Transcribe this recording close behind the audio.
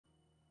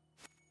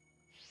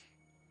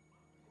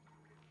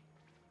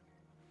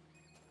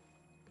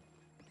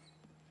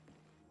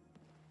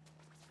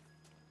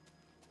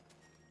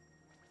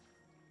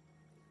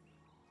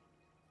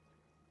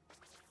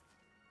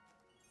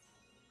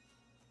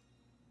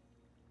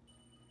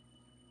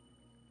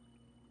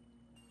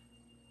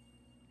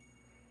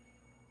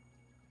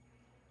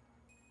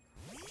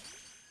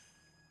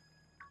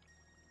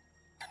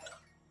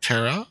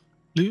Terra?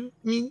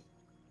 Me?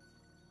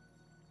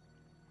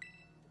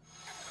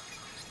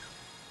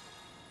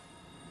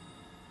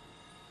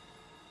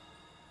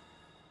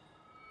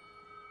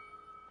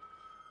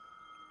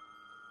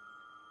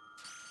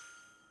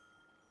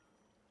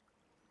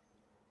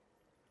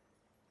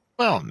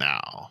 Well,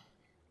 now.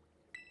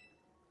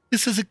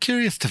 This is a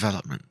curious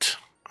development.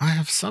 I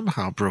have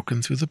somehow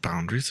broken through the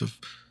boundaries of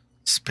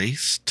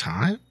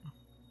space-time?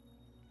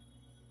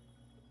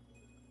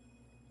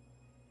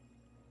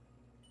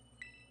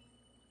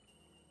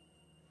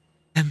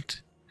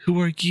 And who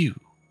are you?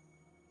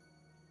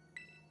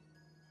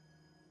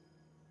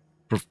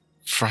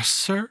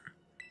 Professor?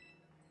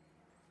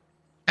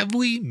 Have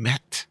we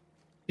met?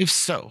 If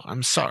so,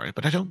 I'm sorry,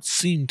 but I don't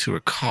seem to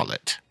recall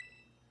it.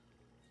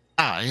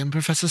 I am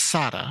Professor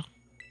Sada.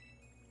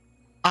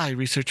 I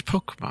research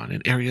Pokemon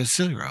in Area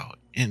Zero,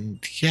 and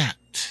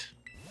yet...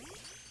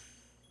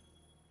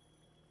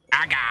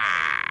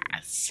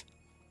 Agas!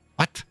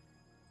 What?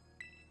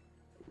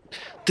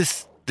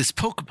 This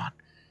Pokemon,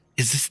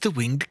 is this the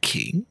Winged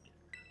King?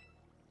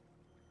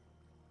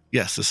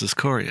 Yes, this is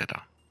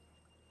Coriadon.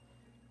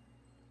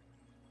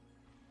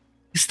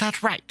 Is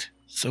that right?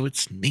 So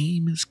its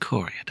name is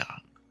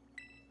Coriadon.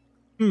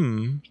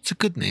 It's a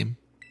good name.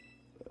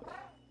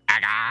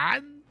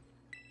 Agan?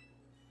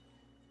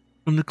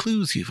 From the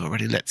clues you've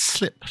already let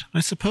slip,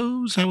 I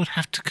suppose I would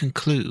have to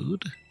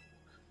conclude.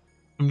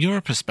 From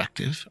your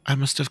perspective, I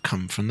must have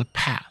come from the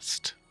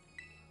past.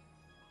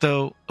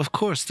 Though, of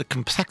course, the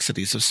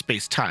complexities of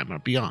space-time are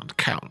beyond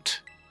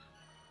count.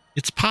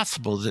 It's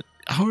possible that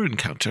our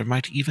encounter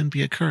might even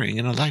be occurring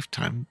in a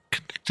lifetime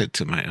connected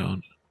to my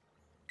own.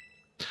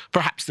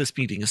 Perhaps this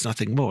meeting is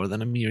nothing more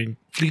than a mere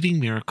fleeting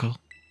miracle.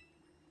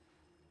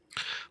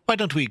 Why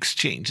don't we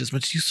exchange as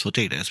much useful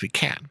data as we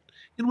can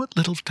in what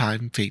little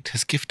time fate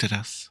has gifted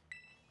us?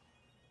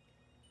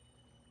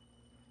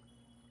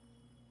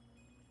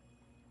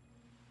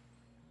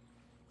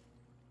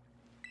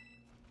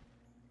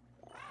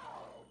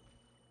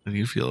 How do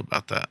you feel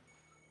about that?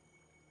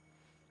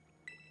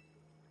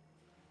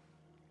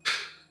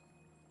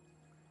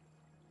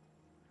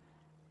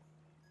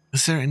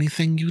 Is there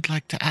anything you'd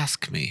like to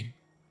ask me?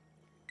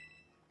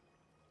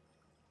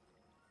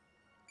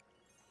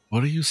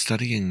 What are you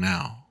studying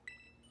now?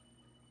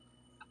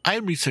 I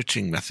am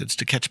researching methods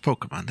to catch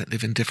Pokemon that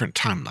live in different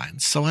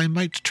timelines, so I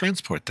might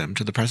transport them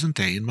to the present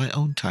day in my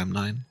own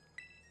timeline.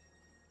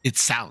 It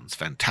sounds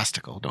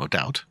fantastical, no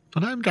doubt,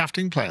 but I'm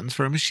drafting plans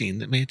for a machine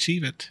that may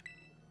achieve it.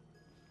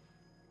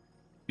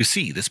 You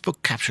see, this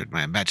book captured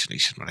my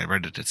imagination when I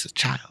read it as a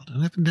child,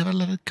 and I've never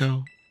let it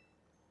go.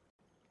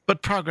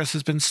 But progress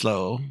has been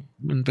slow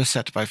and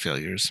beset by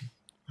failures.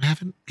 I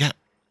haven't yet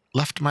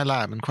left my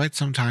lab in quite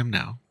some time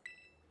now.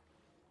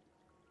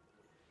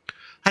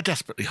 I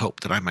desperately hope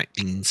that I might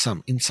gain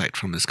some insight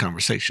from this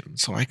conversation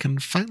so I can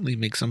finally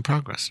make some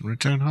progress and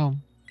return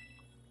home.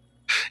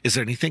 Is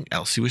there anything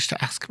else you wish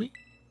to ask me?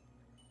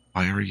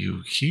 Why are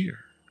you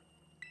here?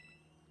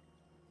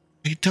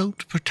 I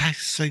don't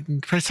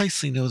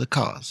precisely know the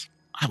cause.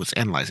 I was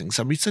analyzing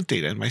some recent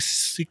data in my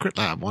secret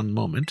lab one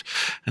moment,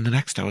 and the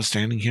next I was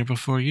standing here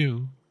before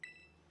you.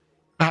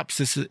 Perhaps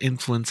this is the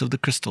influence of the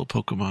crystal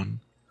Pokemon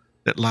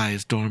that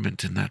lies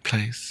dormant in that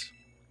place.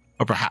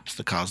 Or perhaps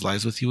the cause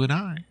lies with you and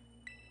I.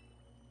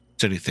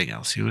 Is there anything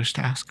else you wish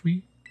to ask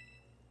me?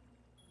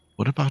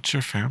 What about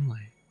your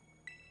family?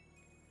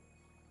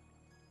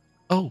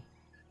 Oh,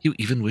 you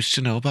even wish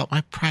to know about my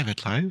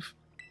private life?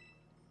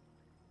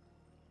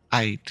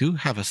 I do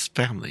have a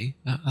family,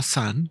 a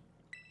son.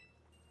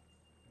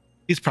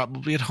 He's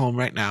probably at home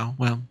right now.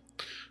 Well,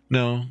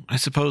 no, I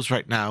suppose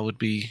right now would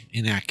be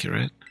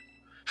inaccurate.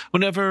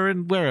 Whenever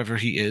and wherever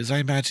he is, I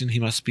imagine he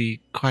must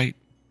be quite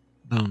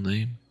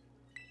lonely.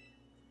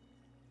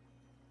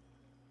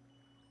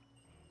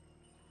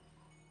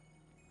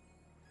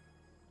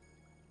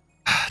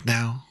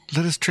 Now,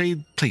 let us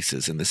trade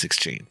places in this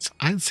exchange.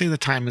 I'd say the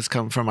time has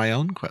come for my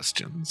own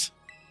questions.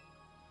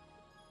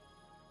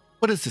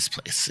 What is this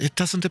place? It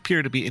doesn't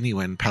appear to be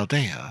anywhere in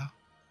Paldea.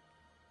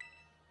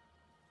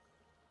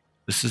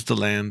 This is the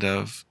land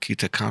of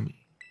Kitakami.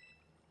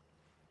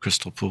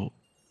 Crystal Pool.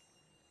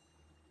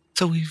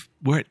 So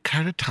we're at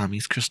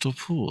Karatami's Crystal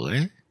Pool,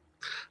 eh?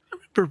 I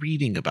remember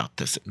reading about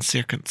this in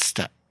certain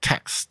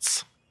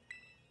texts.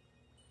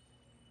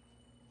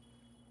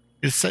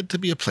 It is said to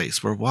be a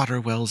place where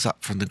water wells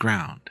up from the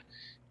ground,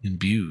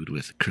 imbued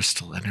with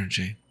crystal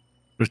energy.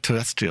 Or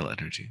terrestrial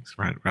energies,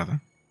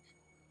 rather.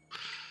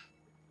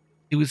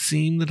 It would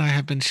seem that I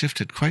have been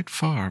shifted quite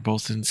far,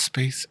 both in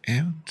space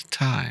and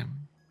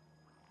time.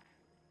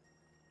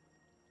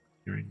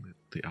 Hearing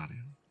the audio.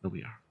 There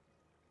we are.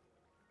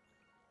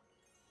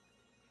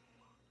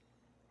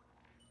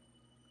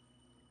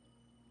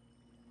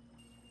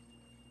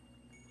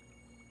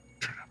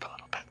 Turn it up a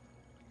little bit.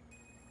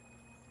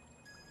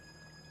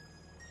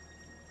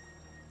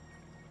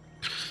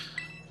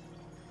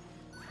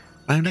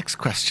 My next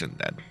question,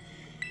 then.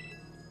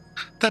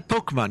 That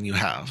Pokemon you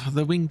have,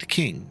 the Winged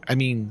King,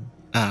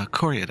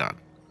 Coriadon.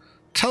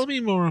 Tell me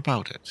more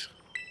about it.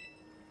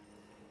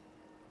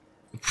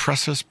 The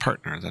Professor's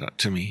partner that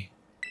to me.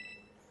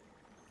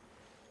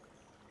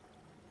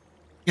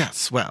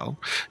 Yes, well,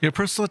 your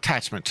personal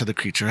attachment to the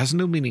creature has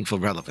no meaningful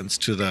relevance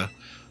to the...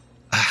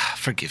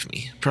 forgive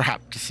me.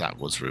 Perhaps that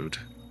was rude.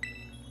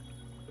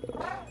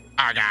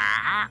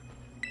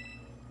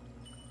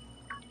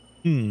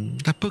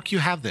 That book you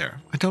have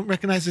there. I don't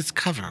recognize its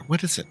cover.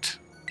 What is it?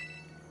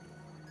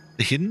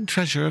 The Hidden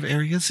Treasure of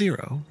Area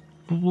Zero.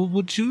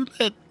 Would you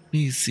let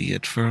me see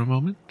it for a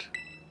moment?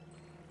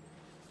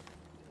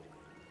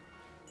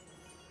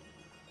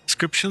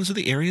 Descriptions of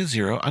the Area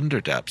Zero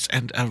underdepths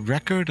and a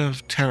record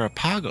of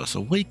Terrapagos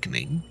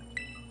awakening.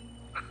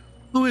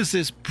 Who is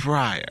this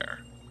Briar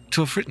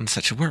to have written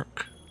such a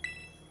work?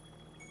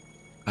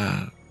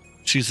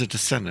 She's a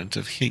descendant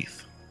of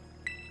Heath.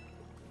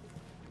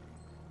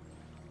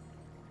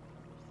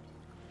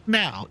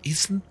 Now,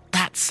 isn't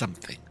that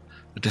something?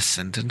 A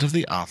descendant of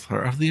the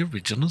author of the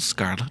original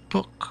Scarlet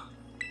book.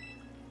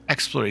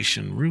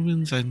 Exploration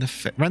runs in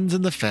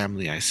the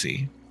family, I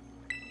see.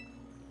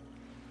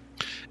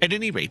 At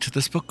any rate,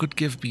 this book could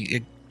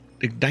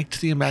ignite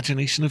the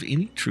imagination of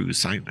any true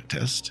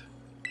scientist.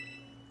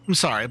 I'm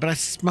sorry, but I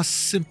must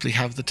simply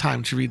have the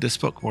time to read this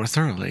book more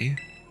thoroughly.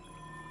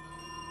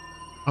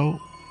 Oh,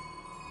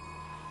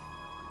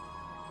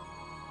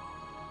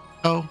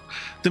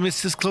 the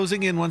mist is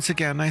closing in once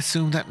again. I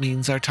assume that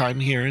means our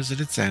time here is at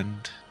its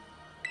end.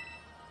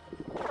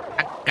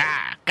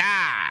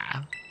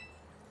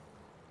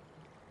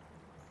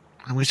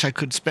 I wish I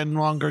could spend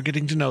longer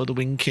getting to know the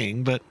Winged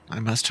King, but I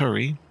must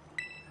hurry.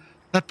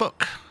 That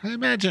book, I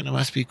imagine it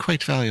must be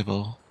quite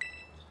valuable.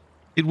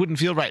 It wouldn't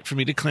feel right for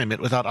me to claim it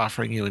without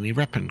offering you any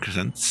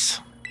recompense.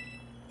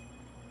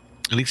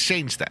 In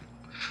exchange, then,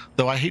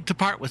 though I hate to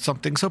part with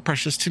something so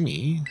precious to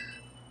me,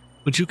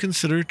 would you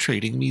consider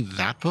trading me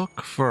that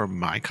book for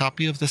my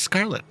copy of the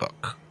Scarlet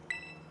book?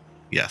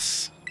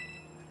 Yes.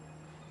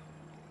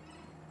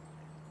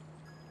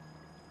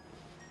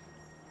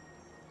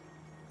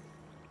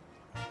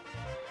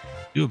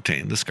 You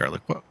obtained the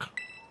Scarlet book.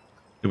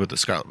 You put the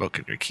Scarlet book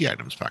in your key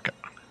items packet.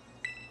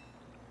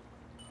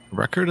 A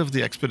record of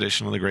the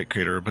expedition of the Great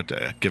Crater of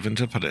Badea, given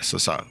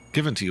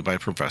to you by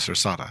Professor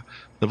Sada.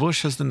 The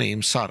bush has the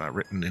name Sada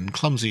written in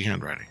clumsy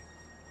handwriting.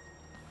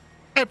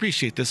 I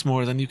appreciate this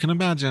more than you can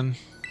imagine.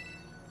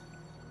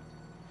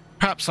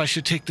 Perhaps I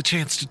should take the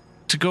chance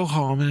to go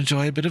home and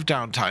enjoy a bit of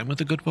downtime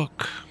with a good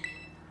book.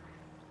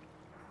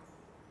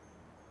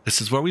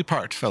 This is where we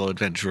part, fellow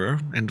adventurer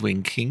and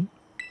Winged King.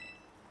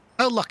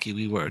 How lucky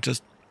we were to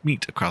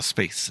meet across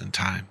space and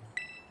time.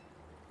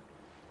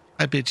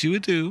 I bid you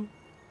adieu.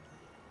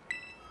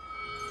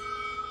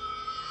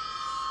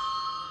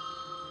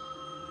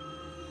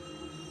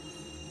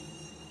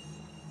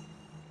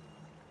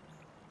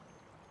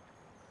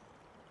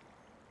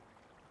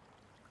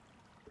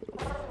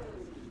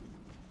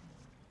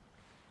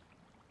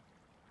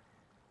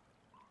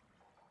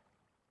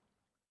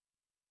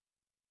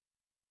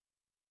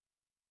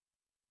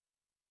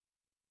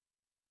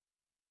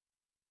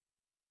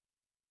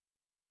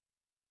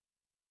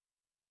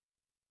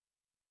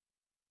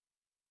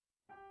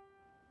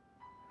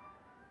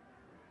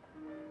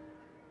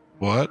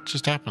 What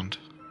just happened?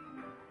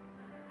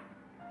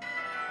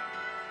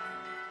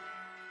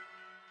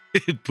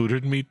 It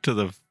booted me to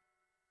the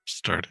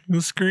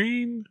starting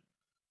screen?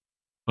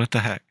 What the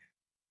heck?